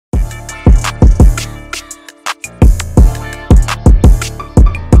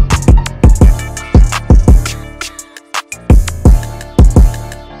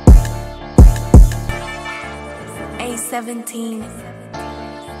17.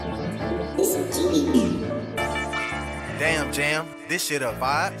 Damn, Jam, this shit a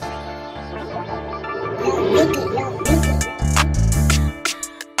vibe.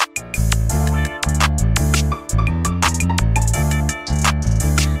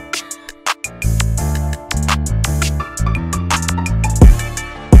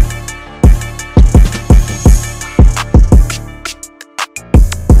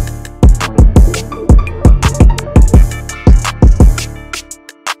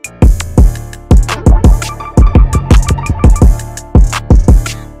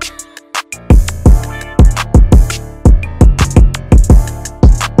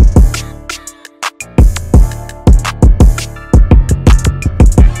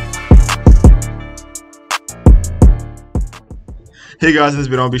 Hey guys, in this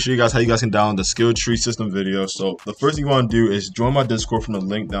video, I'll be showing you guys how you guys can download the skill tree system video. So the first thing you want to do is join my Discord from the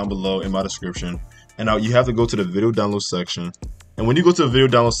link down below in my description. And now you have to go to the video download section. And when you go to the video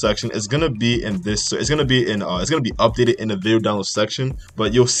download section, it's gonna be in this. So it's gonna be updated in the video download section.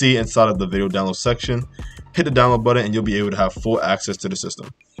 But you'll see inside of the video download section, hit the download button, and you'll be able to have full access to the system.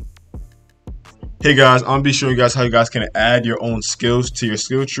 Hey guys, I'm gonna be showing you guys how you guys can add your own skills to your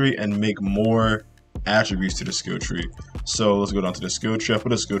skill tree and make more attributes to the skill tree. So let's go down to the skill tree. I put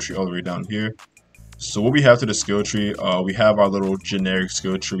the skill tree all the way down here. So what we have to the skill tree, we have our little generic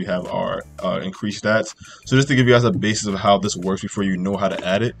skill tree. We have our increased stats. So just to give you guys a basis of how this works before you know how to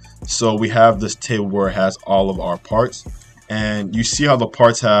add it. So we have this table where it has all of our parts. And you see how the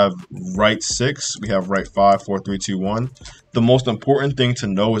parts have right 6. We have right 5, 4, 3, 2, 1. The most important thing to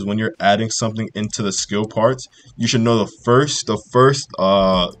know is when you're adding something into the skill parts, you should know the first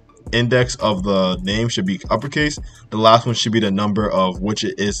index of the name should be uppercase. The last one should be the number of which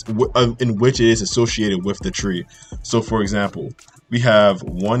it is in which it is associated with the tree. So for example, we have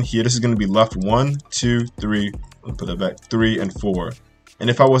 1 here. This is going to be left 1, 2, 3. I'll put that back, 3 and 4. And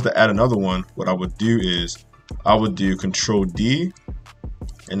if I was to add another one, what I would do is I would do Control D,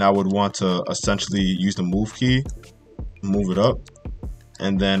 and I would want to essentially use the move key, move it up,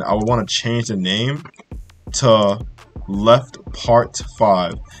 and then I would want to change the name to left part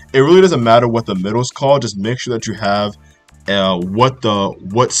 5. It really doesn't matter what the middle is called, just make sure that you have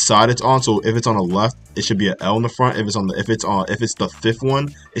what side it's on. So if it's on the left, it should be an L in the front. If it's the 5th one,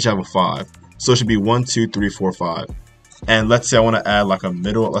 it should have a 5. So it should be 1, 2, 3, 4, 5. And let's say I want to add like a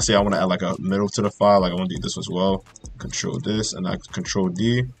middle. Let's say I want to add like a middle to the 5. Like I want to do this as well. Control this, and I Control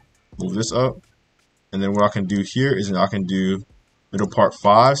D, move this up. And then what I can do here is I can do middle part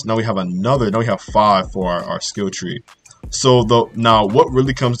 5. So now we have now we have 5 for our skill tree. So now what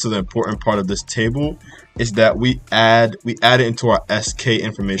really comes to the important part of this table is that we add it into our SK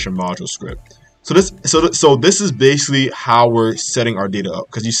information module script. So this is basically how we're setting our data up,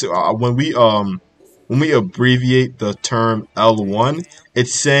 because you see when we abbreviate the term L1,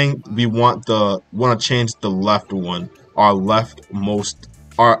 it's saying we want to change the left one, our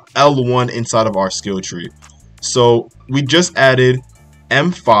L1 inside of our skill tree. So we just added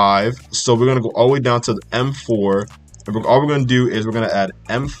M5, so we're gonna go all the way down to the M4, and all we're gonna do is we're gonna add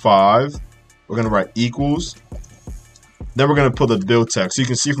M5. We're gonna write equals. Then we're gonna put the build text. So you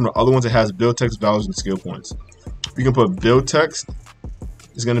can see from the other ones it has build text values and skill points. We can put build text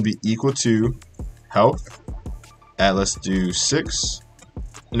is gonna be equal to health at, let's do 6,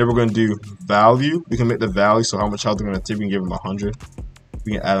 and then we're going to do value. We can make the value, so how much health we're going to take. We can give them 100.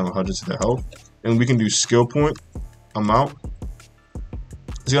 We can add them 100 to the health, and we can do skill point amount.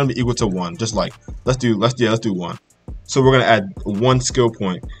 It's going to be equal to 1. Just like let's do 1. So we're going to add 1 skill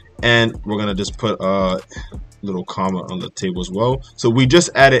point, and we're going to just put a little comma on the table as well. So we just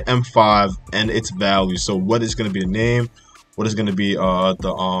added M5 and its value. So what is going to be the name? What is going to be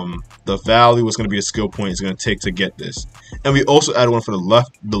the value? What's going to be a skill point it's going to take to get this? And we also added one for the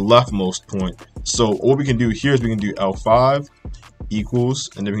leftmost point. So what we can do here is we can do L5 equals,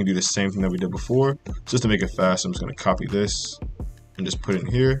 and then we can do the same thing that we did before. Just to make it fast, I'm just going to copy this and just put it in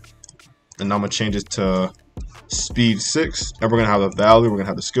here. And now I'm going to change it to speed 6, and we're going to have the value. We're going to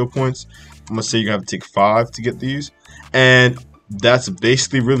have the skill points. I'm going to say you have to take 5 to get these, and that's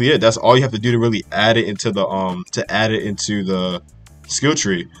basically really it. That's all you have to do to really add it into the skill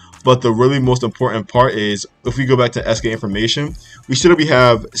tree. But the really most important part is if we go back to SK information, we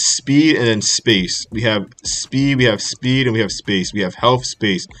have speed and then space. We have speed, and we have space. We have health,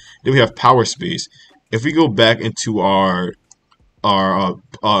 space. Then we have power, space. If we go back into our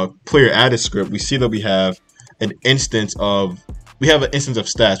player added script, we see that we have an instance of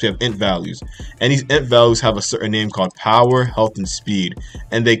stats. We have int values, and these int values have a certain name called power, health, and speed,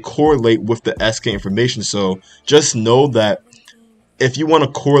 and they correlate with the SK information. So just know that if you want to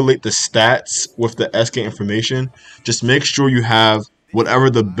correlate the stats with the SK information, just make sure you have whatever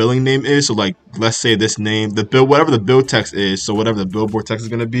the billing name is. So like, let's say this name, the bill, whatever the bill text is, so whatever the billboard text is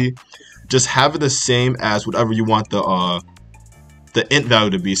going to be, just have it the same as whatever you want the int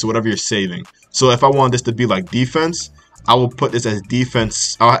value to be, so whatever you're saving. So if I want this to be like defense, I will put this as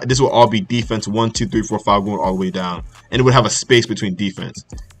defense. This will all be defense 1, 2, 3, 4, 5 going all the way down, and it would have a space between defense.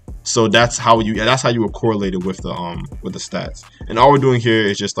 So that's how you will correlate it with the stats. And all we're doing here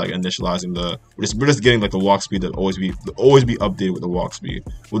is just like initializing we're just getting like the walk speed that always be updated with the walk speed,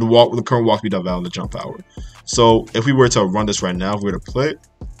 with the current walk speed value and the jump power. So if we were to run this right now, if we were to play it,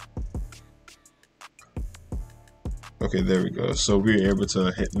 okay, there we go. So we're able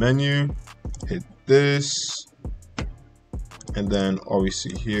to hit menu, hit this, and then all we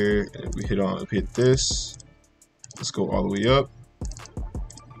see here, we hit this. Let's go all the way up.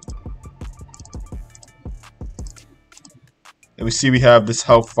 And we see we have this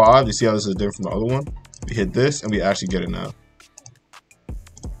health 5. You see how this is different from the other one? We hit this and we actually get it now.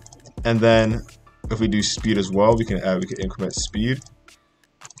 And then if we do speed as well, we can increment speed.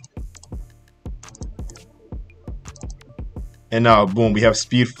 And now boom, we have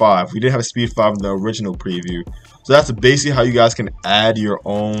speed 5. We didn't have speed 5 in the original preview. So that's basically how you guys can add your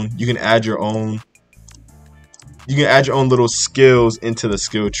own. You can add your own little skills into the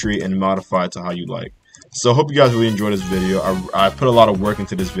skill tree and modify it to how you like. So I hope you guys really enjoyed this video. I put a lot of work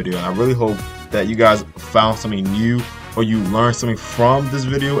into this video, and I really hope that you guys found something new or you learned something from this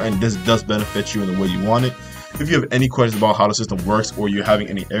video and this does benefit you in the way you want it. If you have any questions about how the system works or you're having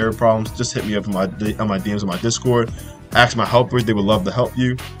any error problems, just hit me up on my DMs on my Discord. Ask my helpers, they would love to help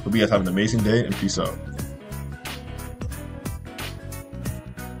you. Hope you guys have an amazing day, and peace out.